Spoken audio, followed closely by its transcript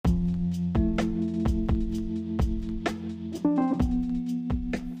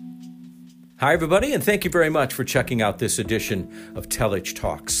Hi, everybody, and thank you very much for checking out this edition of Telich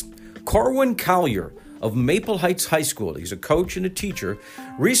Talks. Corwin Collier of Maple Heights High School, he's a coach and a teacher,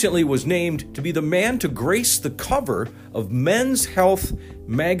 recently was named to be the man to grace the cover of Men's Health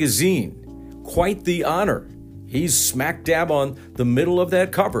magazine. Quite the honor. He's smack dab on the middle of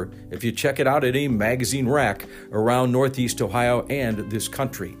that cover if you check it out at a magazine rack around Northeast Ohio and this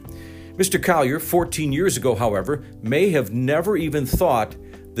country. Mr. Collier, 14 years ago, however, may have never even thought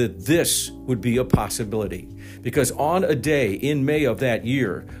that this would be a possibility. Because on a day in May of that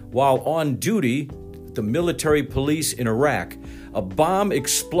year, while on duty at the military police in Iraq, a bomb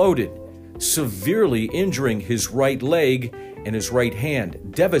exploded, severely injuring his right leg and his right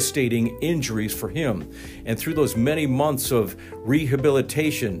hand, devastating injuries for him. And through those many months of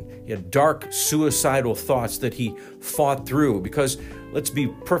rehabilitation, he had dark suicidal thoughts that he fought through because, let's be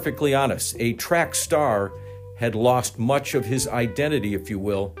perfectly honest, a track star had lost much of his identity, if you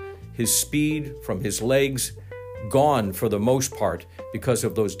will, his speed from his legs, gone for the most part because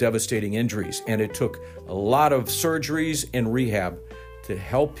of those devastating injuries. And it took a lot of surgeries and rehab to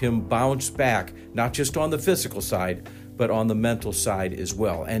help him bounce back, not just on the physical side, but on the mental side as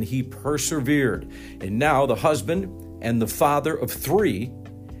well. And he persevered. And now the husband and the father of 3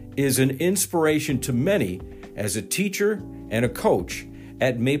 is an inspiration to many as a teacher and a coach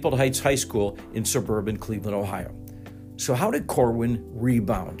at Maple Heights High School in suburban Cleveland, Ohio. So how did Corwin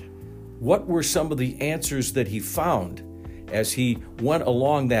rebound? What were some of the answers that he found as he went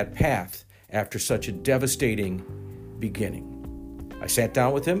along that path after such a devastating beginning? I sat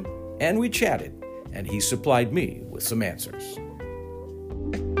down with him and we chatted, and he supplied me with some answers.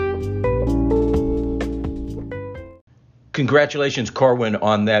 Congratulations, Corwin,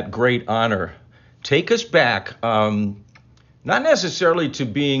 on that great honor. Take us back, not necessarily to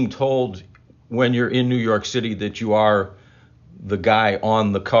being told when you're in New York City that you are the guy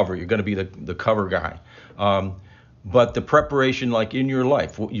on the cover. You're going to be the cover guy. But the preparation, like in your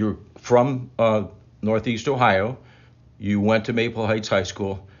life, you're from Northeast Ohio. You went to Maple Heights High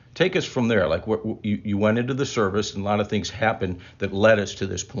School. Take us from there. Like you went into the service and a lot of things happened that led us to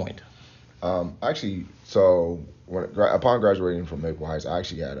this point. Upon graduating from Maple Heights, I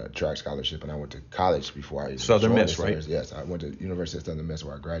actually got a track scholarship, and I went to college before I even Southern joined Miss, the right? service. Yes, I went to University of Southern Miss,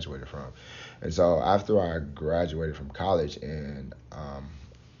 where I graduated from. And so after I graduated from college, and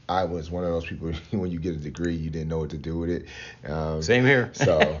I was one of those people, when you get a degree, you didn't know what to do with it. Same here.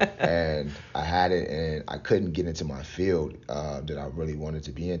 And I had it, and I couldn't get into my field that I really wanted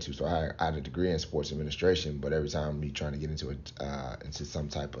to be into. So I had a degree in sports administration, but every time me trying to get into some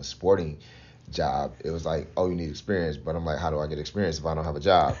type of sporting job, it was like, oh, you need experience. But I'm like, how do I get experience if I don't have a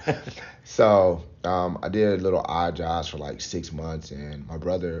job? So I did little odd jobs for like 6 months, and my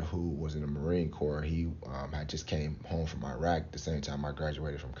brother, who was in the Marine Corps, he had just came home from Iraq the same time I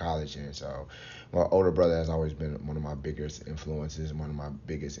graduated from college. And so my older brother has always been one of my biggest influences and one of my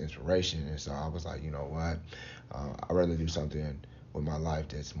biggest inspiration. And so I was like, you know what, I'd rather do something with my life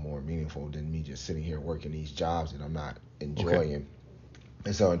that's more meaningful than me just sitting here working these jobs that I'm not enjoying. Okay.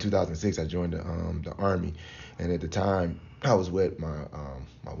 And so in 2006, I joined the Army, and at the time, I was with my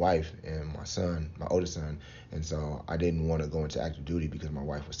wife and my son, my oldest son, and so I didn't want to go into active duty because my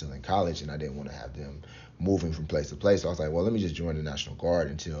wife was still in college, and I didn't want to have them moving from place to place. So I was like, well, let me just join the National Guard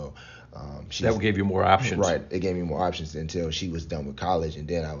until that gave you more options. Right, it gave me more options until she was done with college, and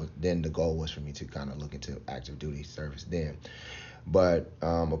then the goal was for me to kind of look into active duty service then. But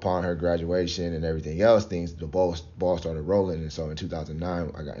upon her graduation and everything else, the ball started rolling. And so in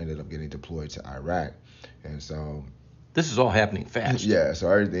 2009, I ended up getting deployed to Iraq. And so this is all happening fast. Yeah,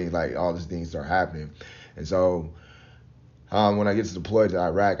 so everything, like all these things start happening. And so when I get deployed to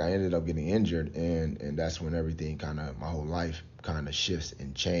Iraq, I ended up getting injured. And that's when everything my whole life kind of shifts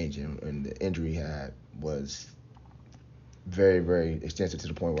and change. And the injury was very, very extensive to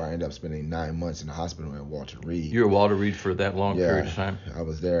the point where I ended up spending 9 months in the hospital at Walter Reed. You were Walter Reed for that long period of time? I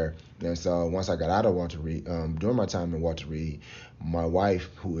was there. And so once I got out of Walter Reed, during my time in Walter Reed, my wife,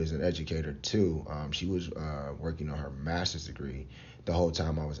 who is an educator too, she was working on her master's degree the whole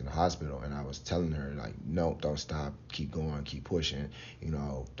time I was in the hospital. And I was telling her, like, no, don't stop, keep going, keep pushing,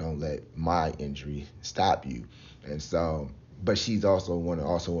 don't let my injury stop you. And so, but she's also one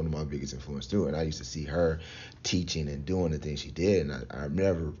of my biggest influences too. And I used to see her teaching and doing the things she did. And I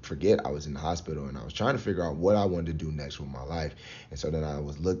never forget, I was in the hospital and I was trying to figure out what I wanted to do next with my life. And so then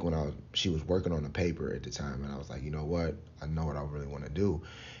she was working on a paper at the time, and I was like, you know what? I know what I really want to do.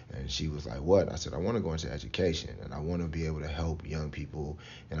 And she was like, what? I said, I want to go into education, and I want to be able to help young people,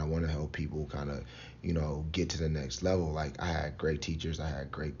 and I want to help people kind of, get to the next level. Like, I had great teachers, I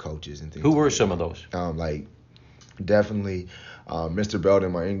had great coaches and things. Who were some of those? Definitely, Mr.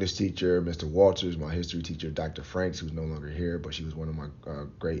 Belden, my English teacher, Mr. Walters, my history teacher, Dr. Franks, who's no longer here, but she was one of my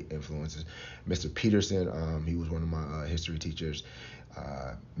great influences. Mr. Peterson, he was one of my history teachers.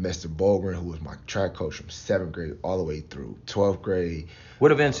 Mr. Bogren, who was my track coach from 7th grade all the way through 12th grade.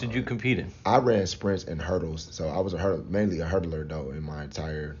 What events did you compete in? I ran sprints and hurdles, so I was mainly a hurdler though in my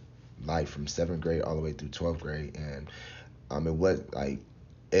entire life from 7th grade all the way through 12th grade, and it was like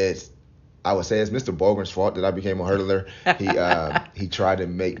it's I would say it's Mr. Bogren's fault that I became a hurdler. He tried to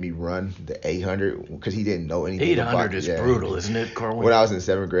make me run the 800 because he didn't know anything. 800 is brutal, isn't it, Corwin? When I was in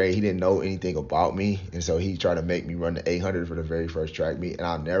 7th grade, he didn't know anything about me, and so he tried to make me run the 800 for the very first track meet. And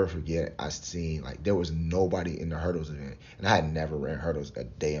I'll never forget, I seen like there was nobody in the hurdles event, and I had never ran hurdles a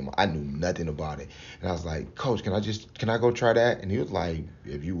day in my. I knew nothing about it, and I was like, Coach, can I go try that? And he was like,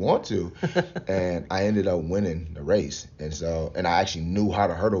 if you want to, and I ended up winning the race, and I actually knew how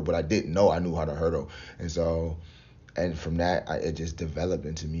to hurdle, but I didn't know I knew how to hurdle, and from that it just developed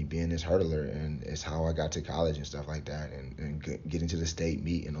into me being this hurdler, and it's how I got to college and stuff like that, and getting to the state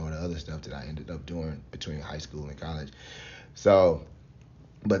meet and all the other stuff that I ended up doing between high school and college. So,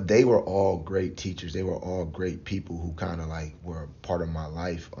 but they were all great teachers. They were all great people who kind of like were part of my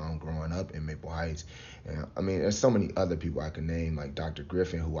life growing up in Maple Heights. And I mean, there's so many other people I can name, like Dr.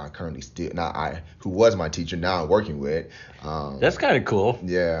 Griffin, who I currently who was my teacher, now I'm working with. That's kind of cool.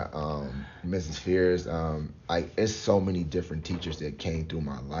 Yeah, Mrs. Fears. It's so many different teachers that came through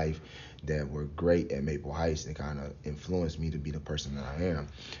my life that were great at Maple Heights and kind of influenced me to be the person that I am.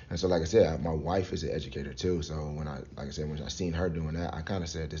 And so, like I said, my wife is an educator too. So when I seen her doing that, I kind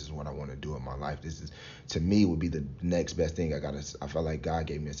of said, this is what I want to do in my life. This is, to me, would be the next best thing. I felt like God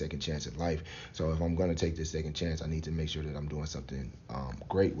gave me a second chance at life. So if I'm going to take this second chance, I need to make sure that I'm doing something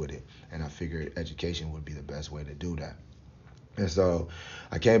great with it. And I figured education would be the best way to do that. And so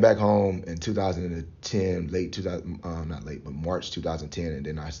I came back home in 2010, March 2010, and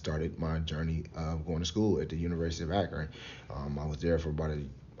then I started my journey of going to school at the University of Akron. I was there for about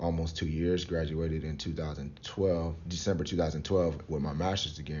almost 2 years, graduated in December 2012, with my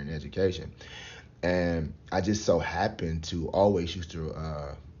master's degree in education. And I just so happened to always used to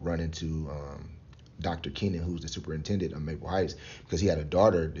run into Dr. Keenan, who's the superintendent of Maple Heights, because he had a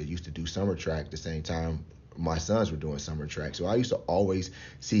daughter that used to do summer track at the same time my sons were doing summer track. So I used to always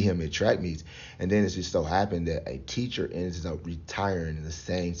see him at track meets. And then it just so happened that a teacher ends up retiring at the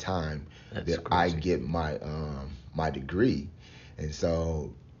same time that I get my my degree. And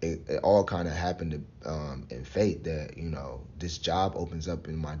so it all kind of happened in fate that, this job opens up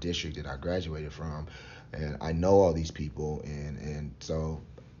in my district that I graduated from. And I know all these people. And so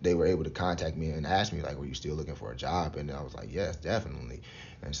they were able to contact me and ask me, like, were you still looking for a job? And I was like, yes, definitely.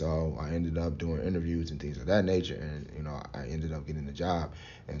 And so I ended up doing interviews and things of that nature, and I ended up getting the job.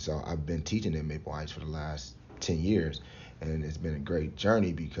 And so I've been teaching in Maple Heights for the last 10 years, and it's been a great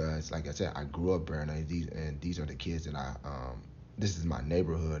journey because, like I said, I grew up there, and these are the kids that this is my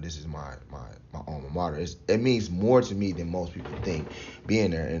neighborhood, this is my alma mater. It means more to me than most people think,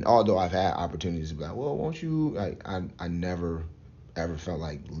 being there. And although I've had opportunities to be like, well, won't you, like, I never ever felt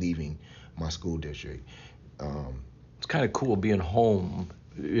like leaving my school district. It's kind of cool being home,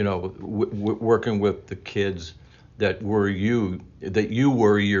 working with the kids that you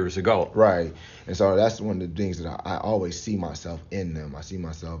were years ago. Right. And so that's one of the things that I always see myself in them. I see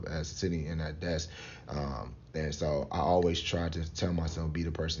myself as sitting in that desk. And so I always try to tell myself, be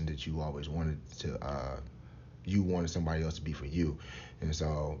the person that you always wanted you wanted somebody else to be for you. And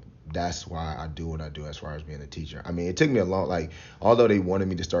so that's why I do what I do as far as being a teacher. I mean, it took me although they wanted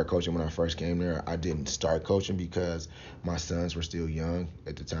me to start coaching when I first came there, I didn't start coaching because my sons were still young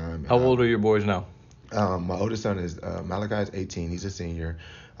at the time. How old are your boys now? My oldest son is Malachi is 18. He's a senior.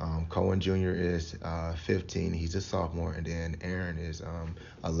 Cohen Jr. is 15. He's a sophomore. And then Aaron is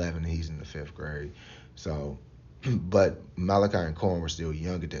 11. He's in the 5th grade. So, but Malachi and Cohen were still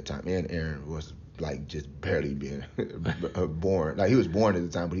young at that time. And Aaron was like just barely being born. Like he was born at the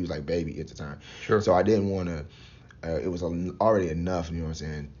time, but he was like baby at the time. Sure. So I didn't want to. It was already enough,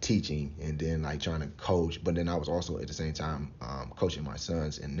 teaching and then like trying to coach. But then I was also at the same time coaching my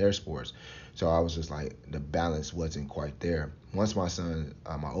sons in their sports. So I was just like, the balance wasn't quite there. Once my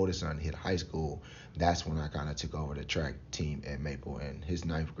oldest son hit high school, that's when I kind of took over the track team at Maple. And his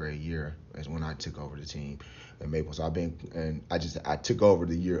 9th grade year is when I took over the team at Maple. So I took over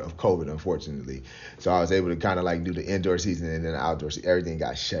the year of COVID, unfortunately. So I was able to kind of like do the indoor season and then the outdoor season. Everything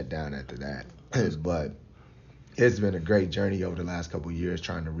got shut down after that. But it's been a great journey over the last couple of years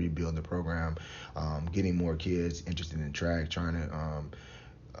trying to rebuild the program, getting more kids interested in track, trying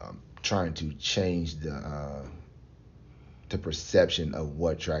to change the perception of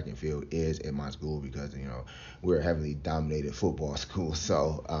what track and field is in my school, because we're a heavily dominated football school.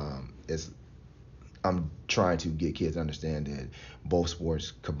 So it's I'm trying to get kids to understand that both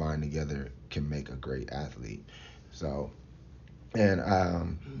sports combined together can make a great athlete. So, and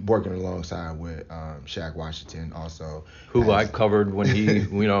working alongside with Shaq Washington also Who I has, covered when he,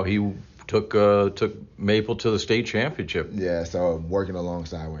 he took Maple to the state championship. yeah. So working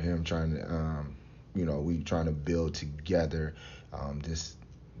alongside with him, trying to we trying to build together this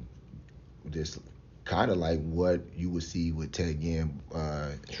kind of like what you would see with Ted Ginn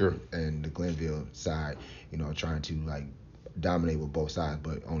Sure. and the Glenville side, trying to like dominate with both sides,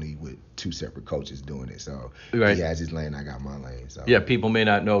 but only with two separate coaches doing it. So Right. he has his lane, I got my lane. So Yeah, people may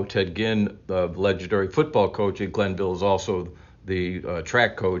not know Ted Ginn, the legendary football coach at Glenville, is also the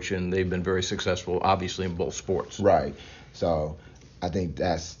track coach, and they've been very successful, obviously, in both sports. Right. So I think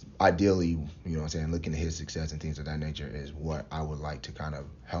that's ideally, looking at his success and things of that nature is what I would like to kind of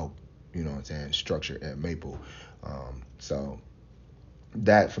help, structure at Maple. So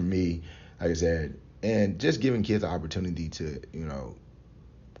that for me, like I said, and just giving kids the opportunity to,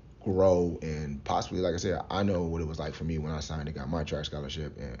 grow and possibly, like I said, I know what it was like for me when I signed and got my track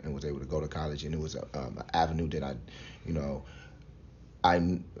scholarship and was able to go to college, and it was an avenue that you know,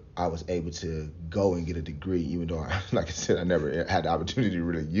 I was able to go and get a degree, even though, like I said, I never had the opportunity to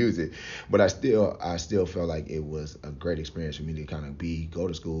really use it. But I still felt like it was a great experience for me to kind of go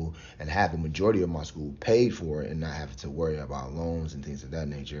to school and have the majority of my school paid for it and not have to worry about loans and things of that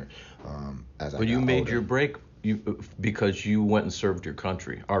nature. But you made your break because you went and served your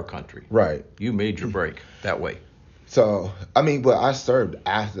country, our country. Right. You made your break that way. So, but I served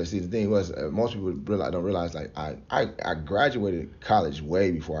after. See, the thing was, most people don't realize, like, I graduated college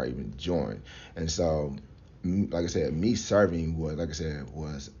way before I even joined. And so, like I said, me serving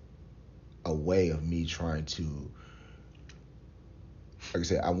was a way of me trying to, like I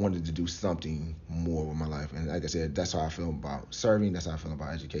said, I wanted to do something more with my life. And like I said, that's how I feel about serving. That's how I feel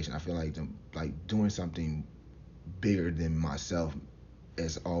about education. I feel like doing something bigger than myself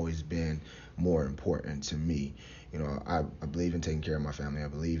has always been more important to me. I believe in taking care of my family. I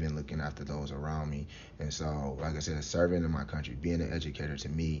believe in looking after those around me. And so, like I said, serving in my country, being an educator to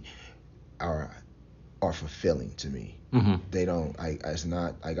me are fulfilling to me. Mm-hmm. They don't, it's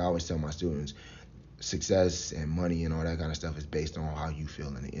not, like I always tell my students, success and money and all that kind of stuff is based on how you feel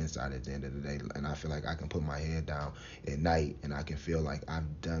on the inside at the end of the day. And I feel like I can put my head down at night and I can feel like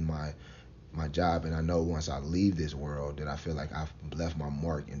I've done my job, and I know once I leave this world that I feel like I've left my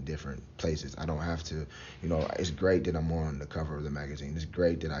mark in different places. I don't have to, it's great that I'm on the cover of the magazine. It's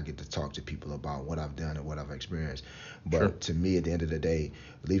great that I get to talk to people about what I've done and what I've experienced. But Sure. To me, at the end of the day,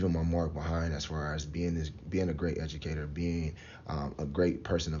 leaving my mark behind as far as being a great educator, being a great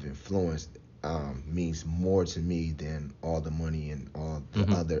person of influence, means more to me than all the money and all the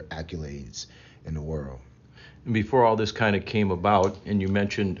other accolades in the world. And before all this kind of came about, and you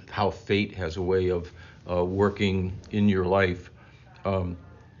mentioned how fate has a way of working in your life,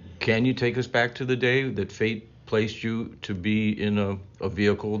 can you take us back to the day that fate placed you to be in a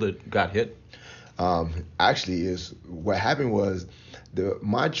vehicle that got hit? Actually, is what happened was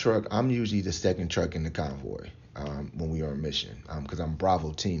my truck. I'm usually the second truck in the convoy when we are on mission, because I'm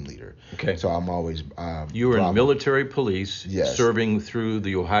Bravo team leader. Okay. So I'm always You were Bravo. in military police, Yes. serving through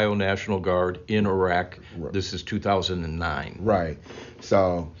the Ohio National Guard in Iraq. Right. This is 2009. Right.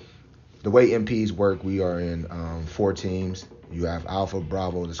 So the way MPs work, we are in 4 teams. You have Alpha,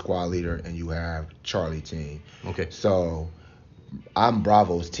 Bravo, the squad leader, and you have Charlie team. Okay. So I'm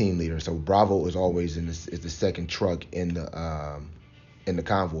Bravo's team leader. So Bravo is always is the second truck in the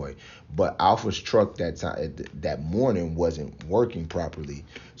convoy. But Alpha's truck that morning wasn't working properly,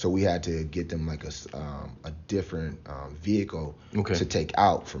 so we had to get them like a different vehicle Okay. to take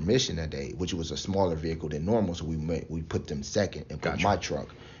out for mission that day, which was a smaller vehicle than normal. So we put them second and put Gotcha. my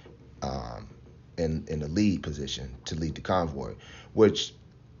truck in the lead position to lead the convoy, which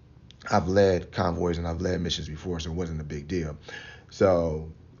I've led convoys and I've led missions before, so it wasn't a big deal. So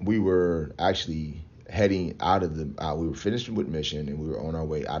we were actually heading out of we were finished with mission and we were on our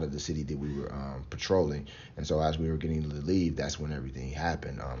way out of the city that we were patrolling. And so as we were getting to leave, that's when everything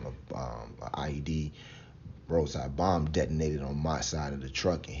happened. A IED roadside bomb detonated on my side of the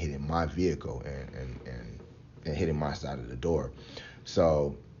truck and hitting my vehicle and hitting my side of the door.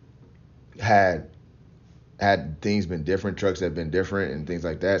 So had things been different, trucks had been different and things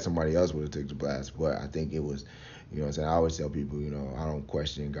like that, somebody else would have took the blast. But I think it was, what I'm saying, I always tell people, I don't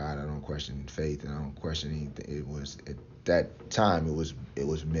question God, I don't question faith, and I don't question anything. At that time, it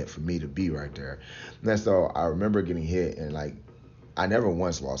was meant for me to be right there. And so I remember getting hit, and like I never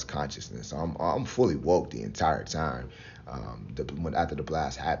once lost consciousness. So I'm fully woke the entire time. after the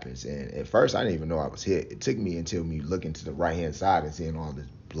blast happens. And at first, I didn't even know I was hit. It took me until me looking to the right hand side and seeing all this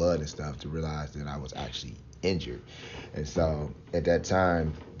blood and stuff to realize that I was actually injured. And so at that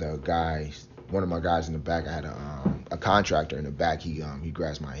time, one of my guys in the back, I had a contractor in the back. He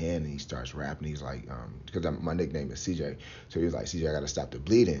grabs my hand and he starts rapping. He's like, because my nickname is CJ, so he was like, CJ, I gotta stop the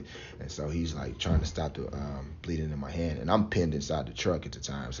bleeding. And so he's like trying to stop the bleeding in my hand, and I'm pinned inside the truck at the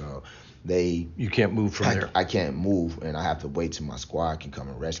time. So you can't move from there. I can't move, and I have to wait till my squad can come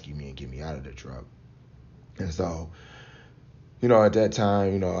and rescue me and get me out of the truck. And so, at that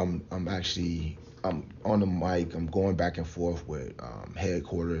time, I'm on the mic. I'm going back and forth with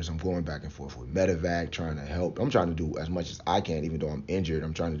headquarters. I'm going back and forth with medevac, trying to help. I'm trying to do as much as I can, even though I'm injured.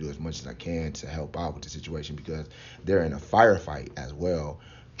 I'm trying to do as much as I can to help out with the situation because they're in a firefight as well,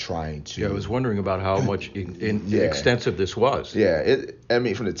 trying to. Yeah, I was wondering about how much extensive this was. Yeah,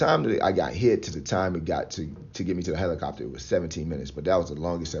 from the time that I got hit to the time it got to get me to the helicopter, it was 17 minutes. But that was the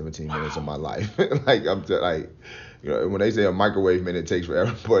longest 17 minutes of my life. When they say a microwave minute takes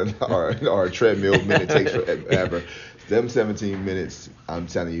forever, or a treadmill minute takes forever, them 17 minutes, I'm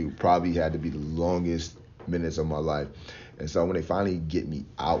telling you, probably had to be the longest minutes of my life. And so when they finally get me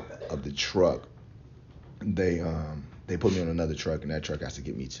out of the truck, they put me on another truck, and that truck has to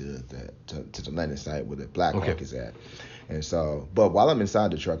get me to the landing site where the Black Hawk is at. And so, but while I'm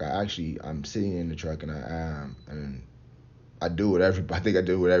inside the truck, I'm sitting in the truck, and I do what everybody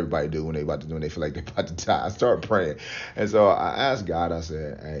do when they feel like they're about to die. I start praying. And so I asked God, I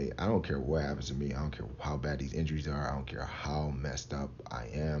said, hey, I don't care what happens to me. I don't care how bad these injuries are. I don't care how messed up I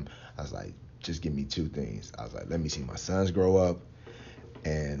am. I was like, just give me two things. I was like, let me see my sons grow up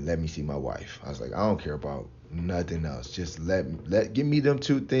and let me see my wife. I was like, I don't care about nothing else. Just give me them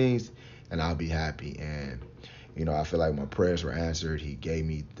two things and I'll be happy. And I feel like my prayers were answered. He gave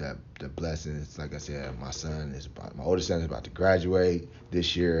me the blessings. Like I said, my oldest son is about to graduate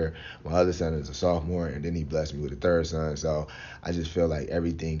this year. My other son is a sophomore, and then he blessed me with a third son. So I just feel like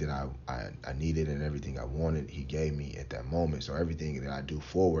everything that I needed and everything I wanted, he gave me at that moment. So everything that I do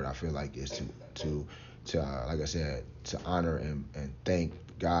forward, I feel like is to like I said, to honor and thank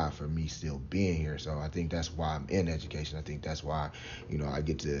God for me still being here. So I think that's why I'm in education. I think that's why, I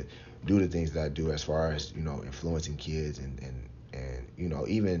get to do the things that I do as far as, influencing kids and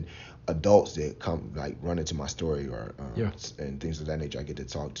even adults that come like run into my story or and things of that nature. I get to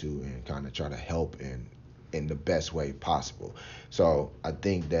talk to and kind of try to help in the best way possible. So I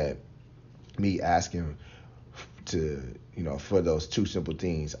think that me asking to, for those two simple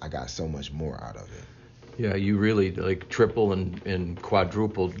things, I got so much more out of it. Yeah, you really like triple and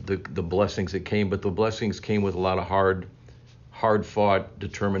quadrupled the blessings that came, but the blessings came with a lot of hard fought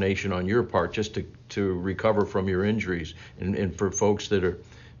determination on your part just to recover from your injuries. And for folks that are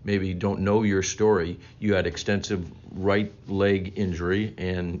maybe don't know your story, you had extensive right leg injury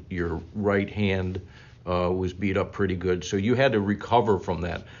and your right hand was beat up pretty good. So you had to recover from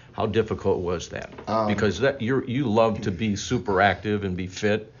that. How difficult was that? Because you love to be super active and be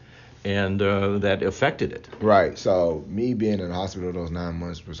fit, and that affected it. Right. So me being in the hospital those 9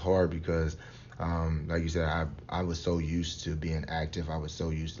 months was hard because, like you said, I was so used to being active. I was so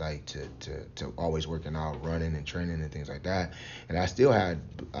used to always working out, running and training and things like that. And I still I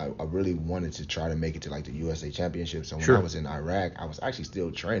really wanted to try to make it to like the USA Championship. So when I was in Iraq, I was actually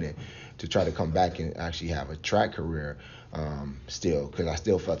still training to try to come back and actually have a track career still, because I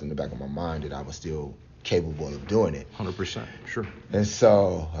still felt in the back of my mind that I was still capable of doing it. 100%, sure. And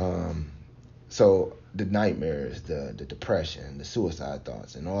so, so the nightmares, the depression, the suicide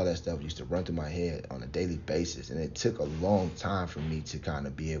thoughts, and all that stuff used to run through my head on a daily basis. And it took a long time for me to kind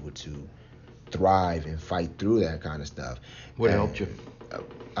of be able to thrive and fight through that kind of stuff. What helped you?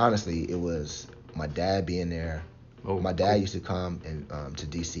 Honestly, it was my dad being there. Oh, my dad used to come and to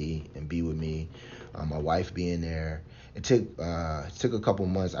DC and be with me. My wife being there. It took a couple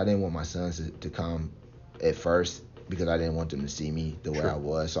months. I didn't want my sons to come at first because I didn't want them to see me the way I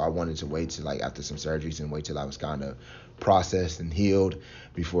was. So I wanted to wait till like after some surgeries and wait till I was kind of processed and healed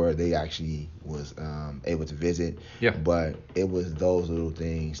before they actually was able to visit. Yeah. But it was those little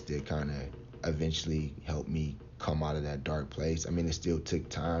things that kind of eventually helped me come out of that dark place. I mean, it still took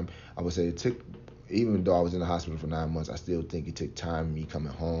time. I would say it took, even though I was in the hospital for 9 months, I still think it took time, me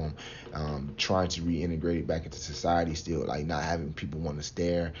coming home, trying to reintegrate back into society, still like not having people want to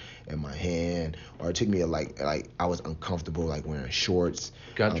stare at my hand, or it took me like I was uncomfortable like wearing shorts.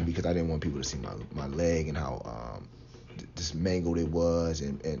 Gotcha. Because I didn't want people to see my leg and how just mangled it was,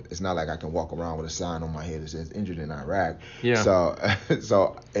 and it's not like I can walk around with a sign on my head that says injured in Iraq. Yeah. So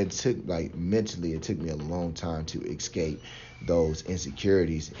it took like mentally, it took me a long time to escape those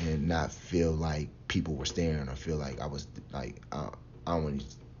insecurities and not feel like people were staring or feel like I was like I don't want to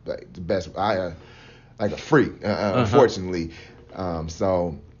like the best like a freak unfortunately.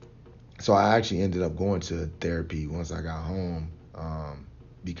 So I actually ended up going to therapy once I got home,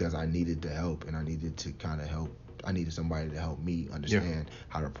 because I needed the help and I needed to kind of help. I needed somebody to help me understand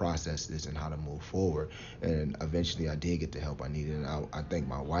how to process this and how to move forward. And eventually I did get the help I needed. And I thank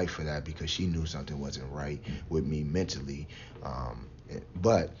my wife for that, because she knew something wasn't right with me mentally.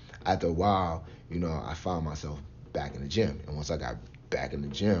 But after a while, I found myself back in the gym. And once I got back in the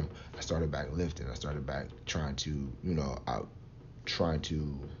gym, I started back lifting. I started back trying to, trying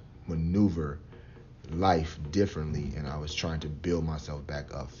to maneuver life differently, and I was trying to build myself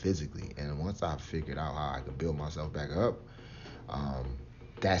back up physically. And once I figured out how I could build myself back up,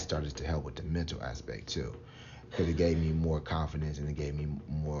 that started to help with the mental aspect too, because it gave me more confidence and it gave me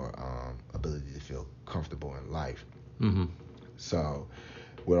more ability to feel comfortable in life. So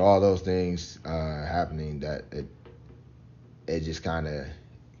with all those things happening, that it just kind of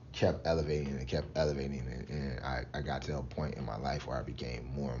kept elevating and kept elevating, and I got to a point in my life where I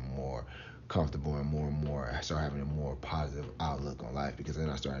became more and more comfortable and more I started having a more positive outlook on life, because then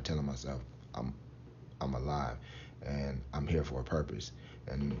I started telling myself I'm alive and I'm here for a purpose,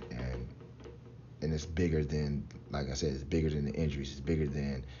 and it's bigger than, like I said, it's bigger than the injuries, it's bigger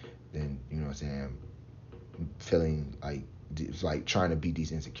than what I'm saying, feeling like it's like trying to beat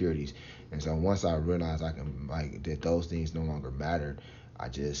these insecurities. And so once I realized that those things no longer mattered,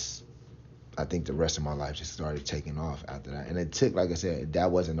 I think the rest of my life just started taking off after that. And it took, like I said,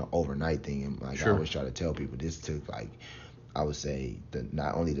 that wasn't an overnight thing. And I always try to tell people, this took I would say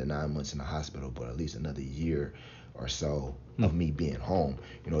not only the 9 months in the hospital, but at least another year or so of me being home.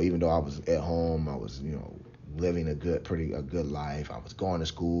 Even though I was at home, I was, living a good life. I was going to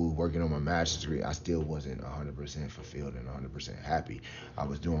school, working on my master's degree. I still wasn't 100% fulfilled and 100% happy. I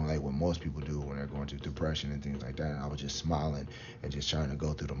was doing like what most people do when they're going through depression and things like that. And I was just smiling and just trying to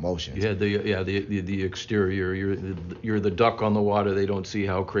go through the motions. The exterior. You're the duck on the water. They don't see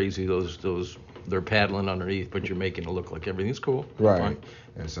how crazy those they're paddling underneath, but you're making it look like everything's cool. Right. Fine.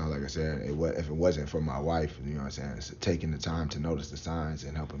 And so, like I said, if it wasn't for my wife, it's taking the time to notice the signs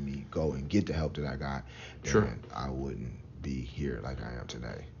and helping me go and get the help that I got, then I wouldn't be here like I am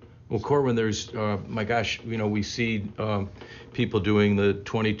today. Well, Corwin, there's, my gosh, we see people doing the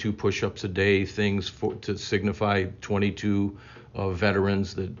 22 push-ups a day, things to signify 22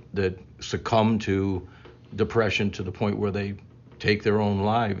 veterans that succumb to depression to the point where they take their own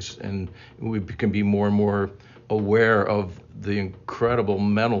lives, and we can be more and more aware of the incredible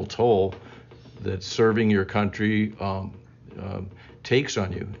mental toll that serving your country takes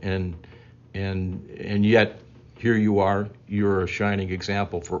on you, and yet here you are, you're a shining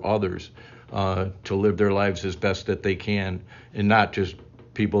example for others to live their lives as best that they can, and not just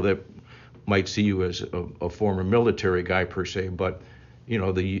people that might see you as a former military guy per se, but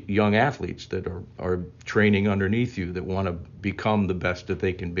the young athletes that are training underneath you that want to become the best that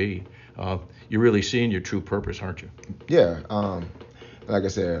they can be. You're really seeing your true purpose, aren't you? Yeah. Like I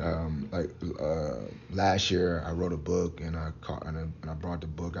said, last year I wrote a book, and I brought the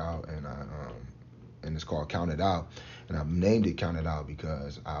book out, and it's called Count It Out. And I've named it Count It Out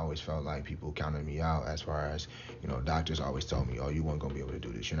because I always felt like people counted me out, as far as, doctors always told me, oh, you weren't going to be able to do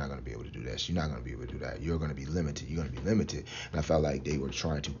this. You're not going to be able to do this. You're not going to be able to do that. You're going to be limited. You're going to be limited. And I felt like they were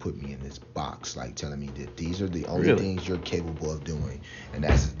trying to put me in this box, like telling me that these are the only things you're capable of doing. And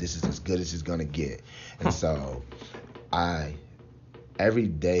this is as good as it's going to get. And so every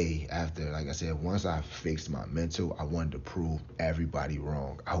day after, like I said, once I fixed my mental, I wanted to prove everybody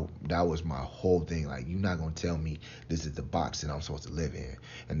wrong. That was my whole thing. Like, you're not gonna tell me this is the box that I'm supposed to live in,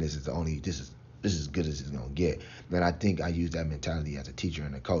 and this is as good as it's gonna get. And I think I use that mentality as a teacher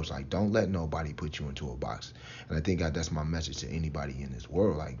and a coach. Like, don't let nobody put you into a box. And I think that's my message to anybody in this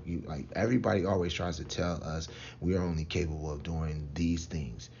world. Like everybody always tries to tell us we are only capable of doing these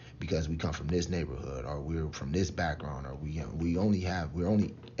things because we come from this neighborhood, or we're from this background, or we're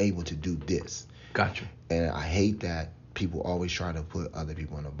only able to do this. Gotcha. And I hate that people always try to put other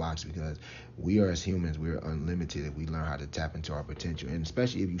people in a box, because we are, as humans, we're unlimited if we learn how to tap into our potential, and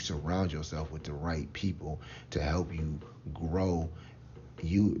especially if you surround yourself with the right people to help you grow.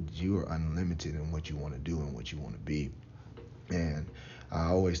 You are unlimited in what you want to do and what you want to be. And I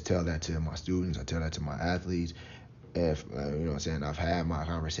always tell that to my students. I tell that to my athletes. If I've had my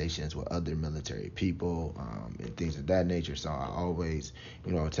conversations with other military people and things of that nature. So I always,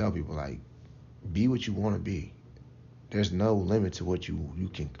 tell people, like, be what you want to be. There's no limit to what you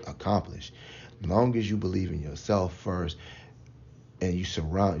can accomplish. As long as you believe in yourself first, and you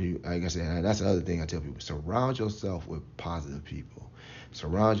surround you like I said, and that's the other thing I tell people: surround yourself with positive people.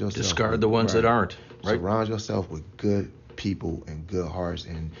 Surround yourself. Discard the ones that aren't. Right. Surround yourself with good people and good hearts,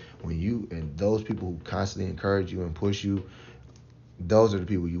 and those people who constantly encourage you and push you, those are the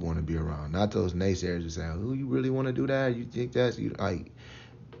people you want to be around. Not those naysayers who say, "Oh, you really want to do that? You think that's you like."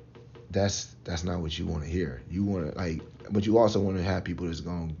 That's not what you want to hear. You want to but you also want to have people that's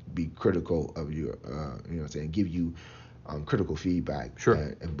going to be critical of your, give you critical feedback.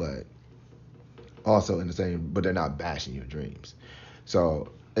 Sure. But also in the same, but they're not bashing your dreams.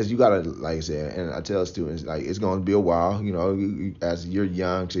 So as you gotta, like I said, and I tell students, like, it's going to be a while. As you're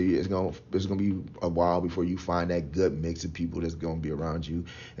young, so it's going to be a while before you find that good mix of people that's going to be around you.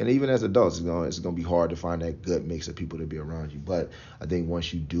 And even as adults, it's going to be hard to find that good mix of people to be around you. But I think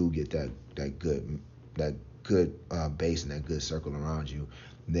once you do get that good base and that good circle around you,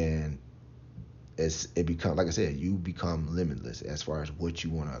 then it becomes, like I said, you become limitless as far as what you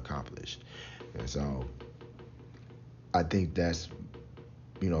want to accomplish. And so I think that's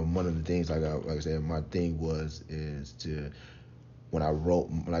one of the things, like I said, my thing is to, when I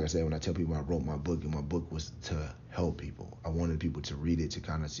tell people I wrote my book, and my book was to help people. I wanted people to read it to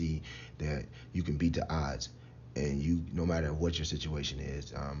kind of see that you can beat the odds, and you, no matter what your situation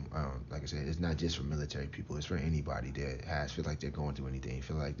is, like I said, it's not just for military people. It's for anybody that feel like they're going through anything,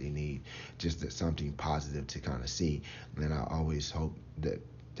 feel like they need just something positive to kind of see. And I always hope that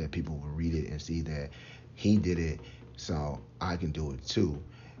people will read it and see that he did it, so I can do it too.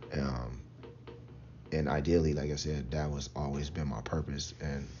 And ideally, like I said, that was always been my purpose,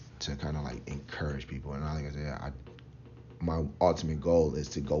 and to kind of like encourage people. And like I said, my ultimate goal is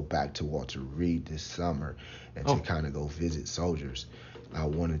to go back to Walter Reed this summer and to kind of go visit soldiers. I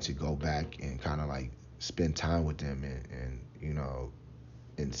wanted to go back and kind of like spend time with them and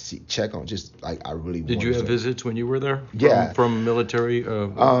check on, just like I really Did you have visits when you were there? Yeah. From military?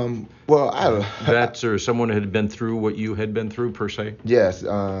 Vets or someone who had been through what you had been through, per se? Yes.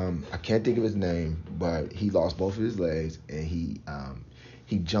 I can't think of his name, but he lost both of his legs, and he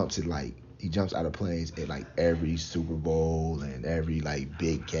jumps out of planes at like every Super Bowl and every like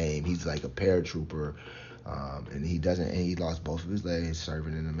big game. He's like a paratrooper. And he lost both of his legs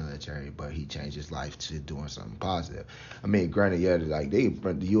serving in the military, but he changed his life to doing something positive. I mean, granted, yeah, like the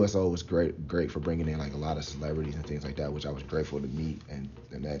USO was great for bringing in like a lot of celebrities and things like that, which I was grateful to meet and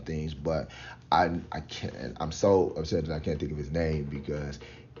that things. But I can't. I'm so upset that I can't think of his name, because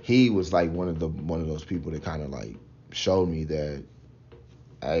he was like one of those people that kind of like showed me that,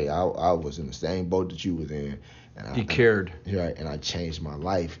 hey, I was in the same boat that you was in, and he cared. Right, and I changed my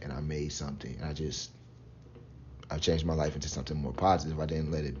life, and I made something. I changed my life into something more positive. I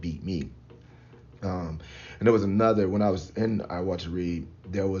didn't let it beat me. And there was another, when I was in Walter Reed,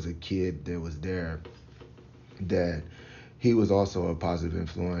 there was a kid that was there that he was also a positive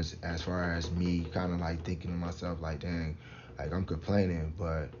influence, as far as me kind of like thinking to myself, like, dang, like I'm complaining,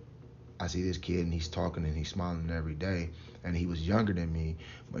 but I see this kid and he's talking and he's smiling every day. And he was younger than me,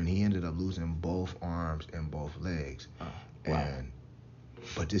 but he ended up losing both arms and both legs. Oh, wow.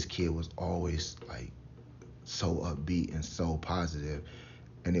 But this kid was always like so upbeat and so positive,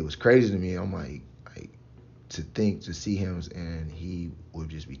 and it was crazy to me. I'm like to see him, and he would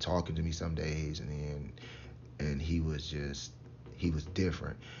just be talking to me some days, and he was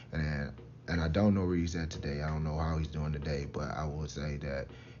different, and I don't know where he's at today. I don't know how he's doing today, but I would say that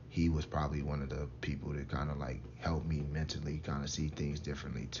he was probably one of the people that kind of like helped me mentally kind of see things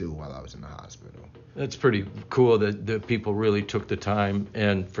differently too while I was in the hospital. That's pretty cool that people really took the time.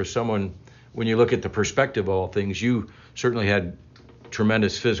 And for someone, when you look at the perspective of all things, you certainly had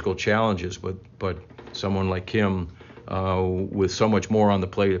tremendous physical challenges, but someone like him with so much more on the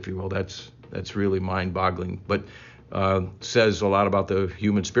plate, if you will, that's really mind-boggling. But says a lot about the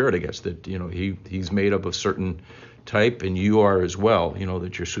human spirit, I guess, that he's made up of certain type, and you are as well,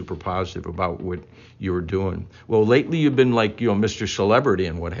 that you're super positive about what you're doing. Well, lately you've been like, Mr. Celebrity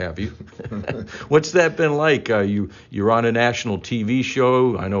and what have you. What's that been like? You're on a national TV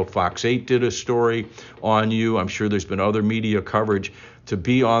show. I know Fox 8 did a story on you. I'm sure there's been other media coverage. To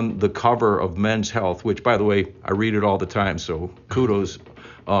be on the cover of Men's Health, which, by the way, I read it all the time, so kudos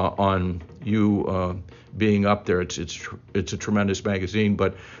on you being up there. It's a tremendous magazine,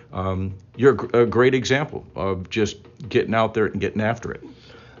 but you're a great example of just getting out there and getting after it.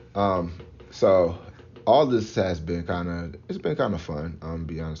 So all this has been kind of fun. To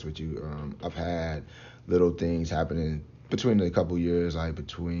be honest with you, I've had little things happening between a couple years, like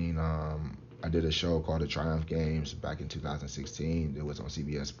between I did a show called The Triumph Games back in 2016. It was on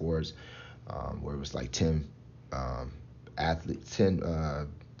CBS Sports, where it was like 10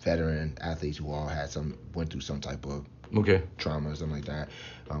 veteran athletes who all went through some type of Okay. trauma or something like that,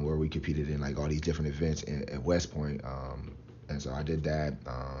 where we competed in like all these different events at West Point. And so I did that.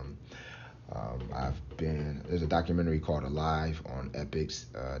 There's a documentary called Alive on Epix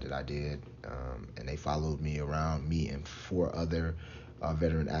that I did, and they followed me around, me and 4 other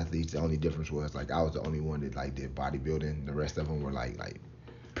veteran athletes. The only difference was like I was the only one that like did bodybuilding. The rest of them were like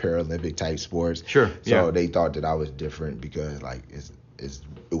Paralympic type sports. Sure. So Yeah. they thought that I was different because like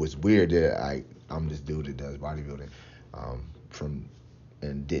it was weird that I'm this dude that does bodybuilding, from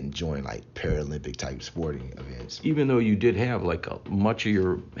and didn't join like Paralympic type sporting events. Even though you did have like much of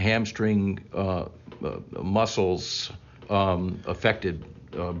your hamstring muscles affected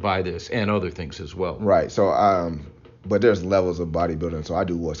by this and other things as well. Right. So, but there's levels of bodybuilding. So I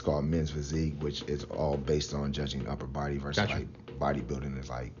do what's called men's physique, which is all based on judging upper body versus Gotcha. like bodybuilding is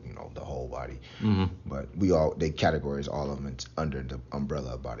like the whole body. Mm-hmm. But they categorize all of them under the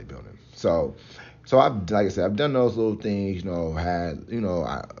umbrella of bodybuilding. So I've, like I said, I've done those little things. Back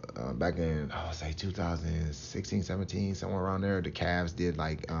in I was like 2016, 17, somewhere around there. The Cavs did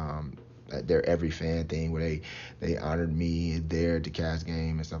like their every fan thing where they honored me there at the Cavs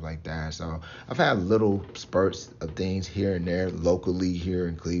game and stuff like that. So I've had little spurts of things here and there locally here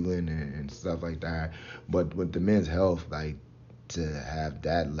in Cleveland and stuff like that. But with the men's health, like to have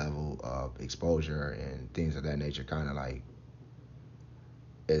that level of exposure and things of that nature, kind of like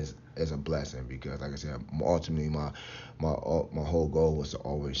is a blessing, because like I said, ultimately my whole goal was to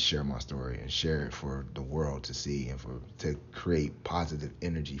always share my story and share it for the world to see and to create positive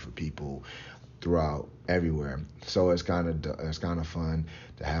energy for people throughout everywhere. So it's kind of fun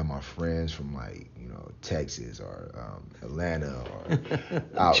to have my friends from like Texas or Atlanta or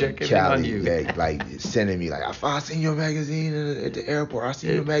out in Checking in on Cali you. like sending me like, I seen your magazine at the airport. I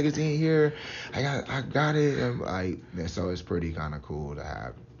seen your magazine here. I got it. And so it's pretty kind of cool to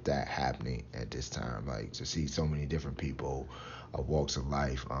have that happening at this time, like to see so many different people of walks of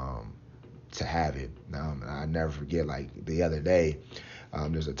life to have it. I never forget, like the other day,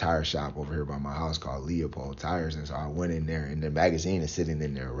 there's a tire shop over here by my house called Leopold Tires, and so I went in there, and the magazine is sitting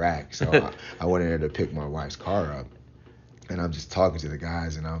in their rack. So I went in there to pick my wife's car up, and I'm just talking to the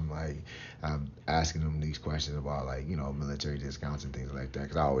guys, and I'm asking them these questions about like military discounts and things like that,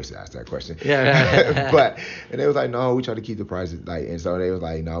 because I always ask that question. Yeah. And they was like, no, we try to keep the prices like, and so they was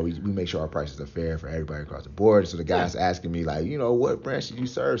like, no, we make sure our prices are fair for everybody across the board. So the guy's asking me like, what branch did you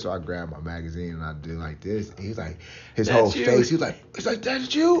serve? So I grabbed my magazine and I do like this, and he's like, his That's whole you. face, he's like,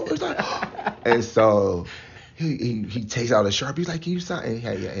 that's you. It's like, and so he takes out a Sharpie. He's like, can you sign? And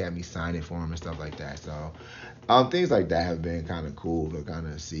he had me sign it for him and stuff like that. So things like that have been kind of cool to kind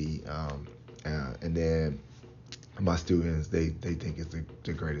of see. And then my students, they think it's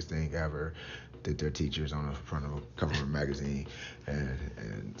the greatest thing ever that their teachers on the front of a cover of a magazine,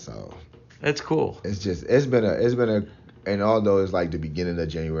 and so That's cool. it's been a and although it's like the beginning of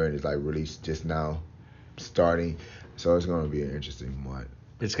January and it's like really just now starting, so it's going to be an interesting month.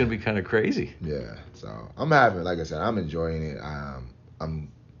 It's going to be kind of crazy. Yeah, so like I said, I'm enjoying it.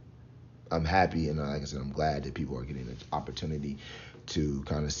 I'm happy, and like I said, I'm glad that people are getting the opportunity to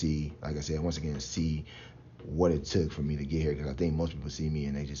kind of see, like I said, once again, see what it took for me to get here. Because I think most people see me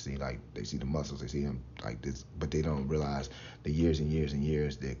and they just see they see the muscles, they see them like this, but they don't realize the years and years and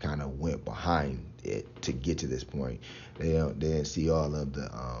years that kind of went behind it to get to this point. They didn't see all of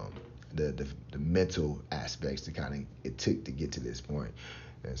the mental aspects that kind of it took to get to this point.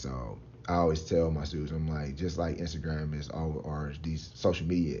 And so I always tell my students, I'm like, just like Instagram is all, or these social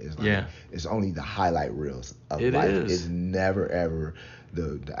media is like, it's only the highlight reels of It life. is. It's never ever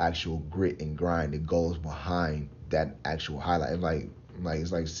the actual grit and grind that goes behind that actual highlight.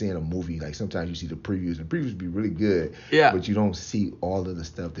 It's like seeing a movie. Like sometimes you see the previews, and previews be really good, but you don't see all of the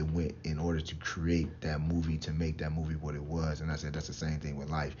stuff that went in order to create that movie, to make that movie what it was. And I said that's the same thing with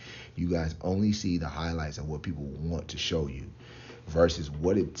life. You guys only see the highlights of what people want to show you, versus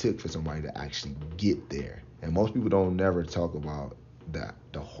what it took for somebody to actually get there. And most people don't never talk about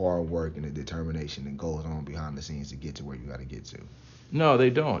the hard work and the determination that goes on behind the scenes to get to where you got to get to. No, they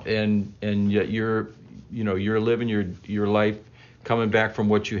don't. And yet you're living your life, coming back from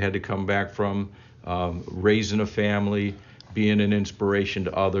what you had to come back from, raising a family, being an inspiration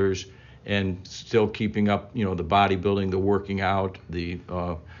to others, and still keeping up, the bodybuilding, the working out, the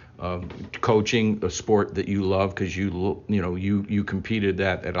coaching, a sport that you love, because you competed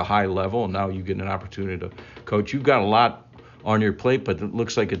that at a high level, and now you get an opportunity to coach. You've got a lot on your plate, but it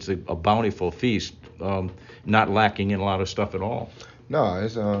looks like it's a bountiful feast, not lacking in a lot of stuff at all. No,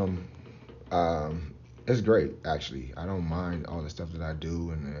 it's great actually. I don't mind all the stuff that I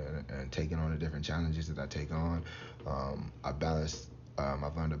do and taking on the different challenges that I take on. I balance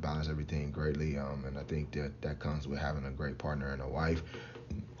I've learned to balance everything greatly, and I think that comes with having a great partner and a wife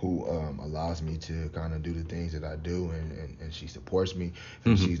who allows me to kind of do the things that I do, and she supports me.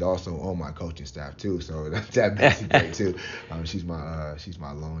 And she's also on my coaching staff too, so that makes it great too. She's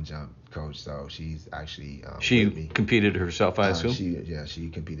my long jump coach, so she's actually she with me. Competed herself, I assume. She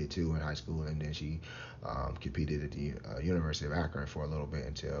competed too in high school, and then she competed at the University of Akron for a little bit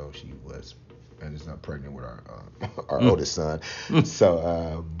until she was ended up pregnant with our oldest son.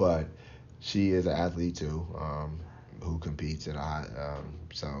 So, but she is an athlete too, who competes at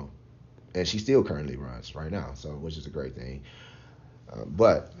and she still currently runs right now, so which is a great thing.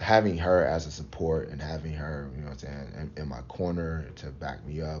 But having her as a support and having her, you know what I'm saying, in my corner to back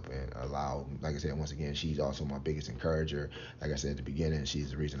me up and allow, like I said, once again, she's also my biggest encourager. Like I said at the beginning,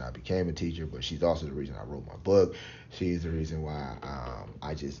 she's the reason I became a teacher, but she's also the reason I wrote my book. She's the reason why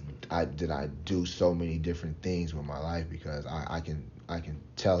I do so many different things with my life, because I can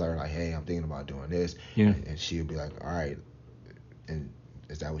tell her, like, hey, I'm thinking about doing this, and she'll be like, all right, and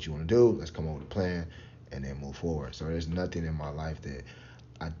is that what you want to do? Let's come up with a plan and then move forward. So there's nothing in my life that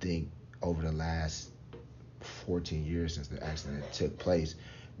I think over the last 14 years since the accident took place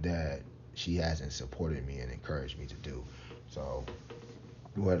that she hasn't supported me and encouraged me to do. So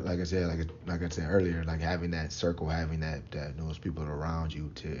like I said earlier, like having that circle, having that those people around you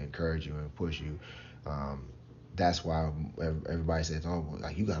to encourage you and push you, that's why everybody says, oh,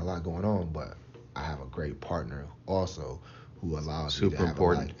 like, you got a lot going on, but I have a great partner also who allows me to have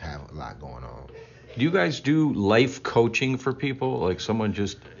a lot going on. Do you guys do life coaching for people? Like, someone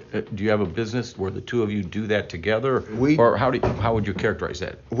just, do you have a business where the two of you do that together? Or how would you characterize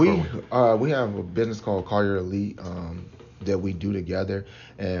that? We have a business called Collier Elite that we do together.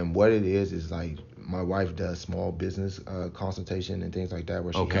 And what it is like, my wife does small business consultation and things like that,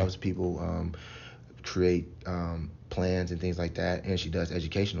 where she helps people create plans and things like that, and she does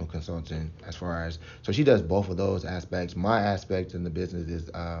educational consulting so she does both of those aspects. My aspect in the business is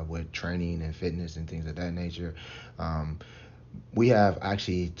with training and fitness and things of that nature. We have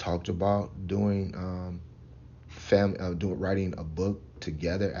actually talked about doing writing a book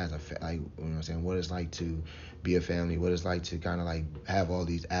together as like, you know what I'm saying, what it's like to be a family, what it's like to kind of like have all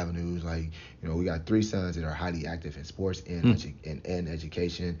these avenues. Like, you know, we got 3 sons that are highly active in sports and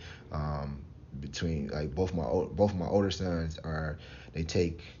education. Between, like, both my older sons they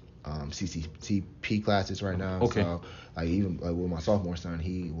take CCTP classes right now. Okay. So, like, even like with my sophomore son,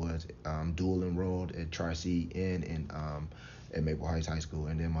 he was dual enrolled at Tri-C and at Maple Heights High School,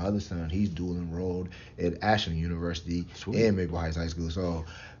 and then my other son, he's dual enrolled at Ashland University and Maple Heights High School. So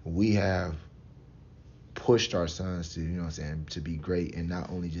we have pushed our sons to, you know what I'm saying, to be great, and not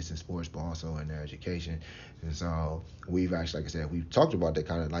only just in sports but also in their education. And so we've actually, like I said, we've talked about that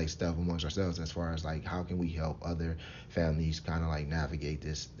kind of like stuff amongst ourselves, as far as like how can we help other families kind of like navigate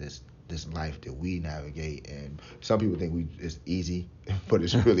this life that we navigate. And some people think it's easy, but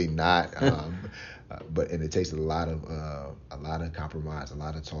it's really not. But it takes a lot of compromise, a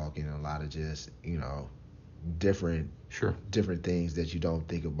lot of talking, a lot of just, you know, different things that you don't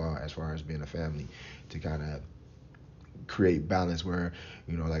think about as far as being a family, to kind of create balance. Where,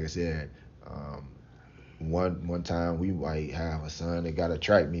 you know, like I said, one time we might have a son that got a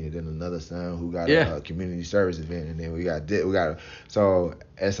track meet, and then another son who got a community service event, and then we got so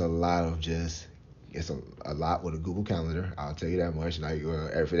it's a lot of just, it's a lot with a Google Calendar, I'll tell you that much. Like,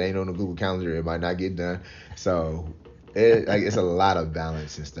 if it ain't on the Google Calendar, it might not get done. So it's a lot of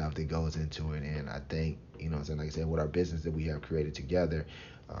balance and stuff that goes into it. And I think, you know what I'm saying, like I said, with our business that we have created together,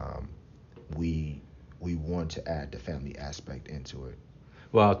 we want to add the family aspect into it.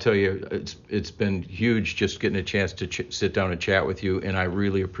 Well, I'll tell you, it's been huge just getting a chance to sit down and chat with you, and I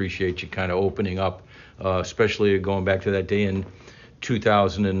really appreciate you kind of opening up, especially going back to that day in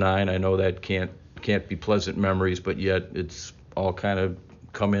 2009. I know that can't be pleasant memories, but yet it's all kind of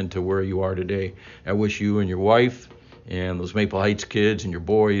come into where you are today. I wish you and your wife and those Maple Heights kids and your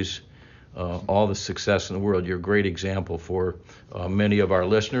boys all the success in the world. You're a great example for many of our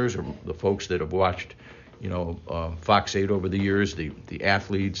listeners, or the folks that have watched, you know, Fox 8 over the years, the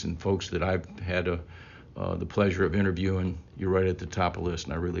athletes and folks that I've had the pleasure of interviewing. You're right at the top of the list,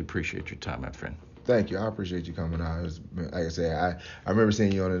 and I really appreciate your time, my friend. Thank you. I appreciate you coming out. It was, like I said, I remember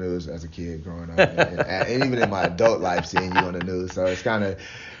seeing you on the news as a kid growing up, and even in my adult life, seeing you on the news. So it's kind of,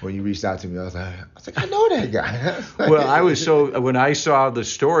 when you reached out to me, I was like, I know that guy. Well, I was when I saw the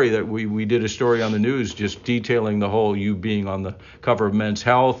story that we did a story on the news just detailing the whole, you being on the cover of Men's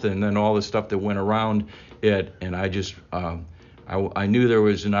Health, and then all the stuff that went around it, and I I knew there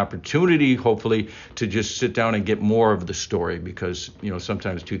was an opportunity, hopefully, to just sit down and get more of the story, because,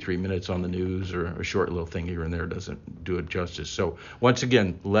 sometimes 2-3 minutes on the news or a short little thing here and there doesn't do it justice. So once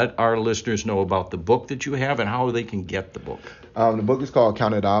again, let our listeners know about the book that you have and how they can get the book. The book is called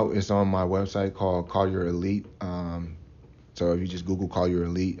Count It Out. It's on my website called Call Your Elite. So if you just Google Call Your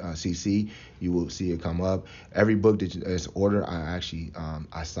Elite CC, you will see it come up. Every book that is ordered, I actually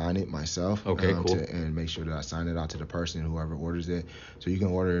I sign it myself. Okay, cool. And make sure that I sign it out to the person, whoever orders it. So you can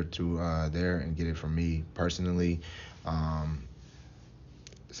order it through there and get it from me personally.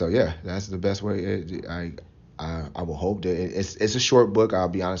 So yeah, that's the best way. I will hope that it's a short book. I'll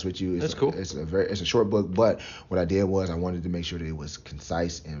be honest with you. That's cool. It's a short book, but what I did was I wanted to make sure that it was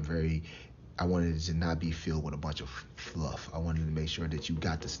concise and I wanted it to not be filled with a bunch of fluff. I wanted to make sure that you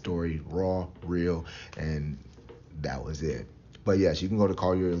got the story raw, real, and that was it. But yes, you can go to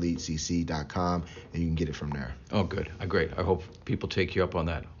callyourelitecc.com and you can get it from there. Oh, good. Great. I hope people take you up on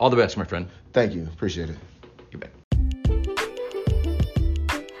that. All the best, my friend. Thank you. Appreciate it. You bet.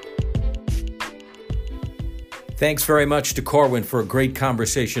 Thanks very much to Corwin for a great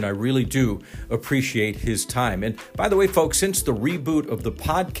conversation. I really do appreciate his time. And by the way, folks, since the reboot of the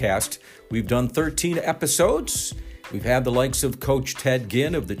podcast, we've done 13 episodes. We've had the likes of Coach Ted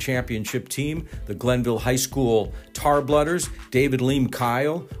Ginn of the championship team, the Glenville High School Tar Blooders, David Leem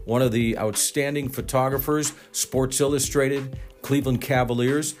Kyle, one of the outstanding photographers, Sports Illustrated, Cleveland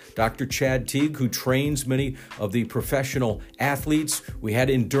Cavaliers, Dr. Chad Teague, who trains many of the professional athletes. We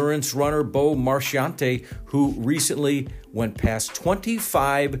had endurance runner Bo Marchionte, who recently went past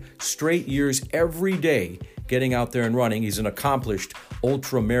 25 straight years every day getting out there and running. He's an accomplished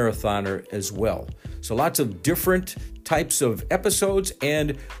ultra marathoner as well. So lots of different types of episodes,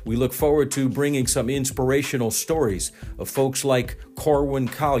 and we look forward to bringing some inspirational stories of folks like Corwin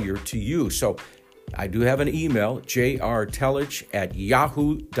Collier to you. So I do have an email,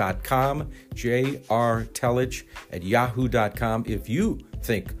 jrtelich@yahoo.com, jrtelich@yahoo.com. If you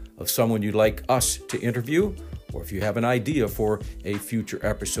think of someone you'd like us to interview, or if you have an idea for a future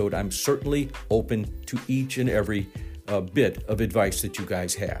episode, I'm certainly open to each and every bit of advice that you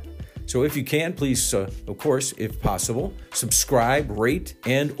guys have. So if you can, please, of course, if possible, subscribe, rate,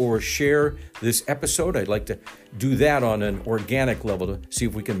 and or share this episode. I'd like to do that on an organic level to see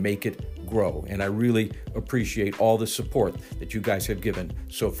if we can make it grow. And I really appreciate all the support that you guys have given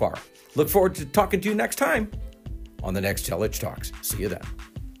so far. Look forward to talking to you next time on the next Telich Talks. See you then.